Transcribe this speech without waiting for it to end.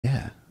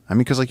I mean,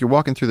 because like you're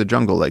walking through the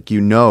jungle, like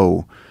you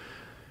know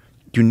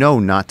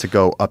not to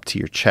go up to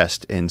your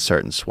chest in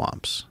certain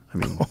swamps. I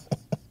mean,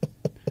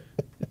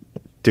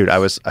 dude, I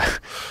was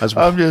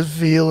I'm just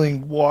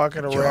feeling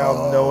walking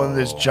around knowing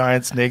there's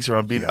giant snakes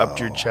around being up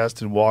to your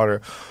chest in water.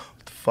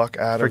 Get the fuck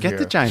out of forget here.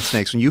 the giant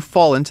snakes. When you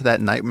fall into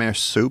that nightmare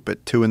soup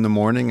at 2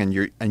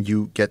 a.m. and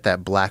you get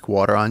that black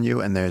water on you,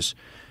 and there's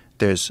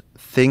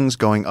things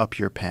going up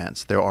your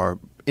pants. There are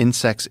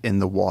insects in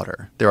the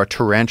water. There are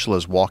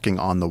tarantulas walking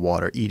on the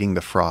water, eating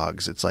the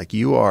frogs. It's like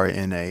you are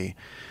in a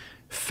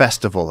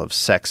festival of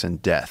sex and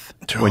death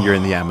when you're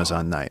in the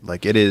Amazon night.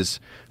 Like it is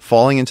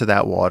falling into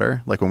that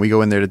water. Like when we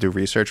go in there to do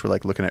research, we're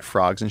like looking at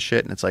frogs and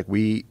shit, and it's like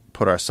we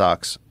put our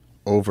socks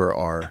over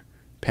our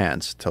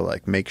pants to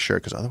like make sure,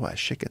 because otherwise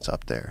shit gets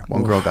up there.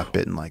 One girl got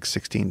bitten like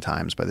 16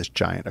 times by this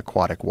giant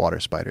aquatic water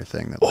spider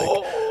thing that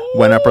like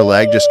went up her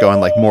leg, just going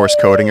like Morse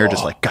coding her,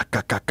 just like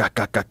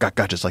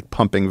just like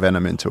pumping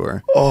venom into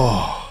her.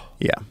 Oh,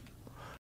 Yeah.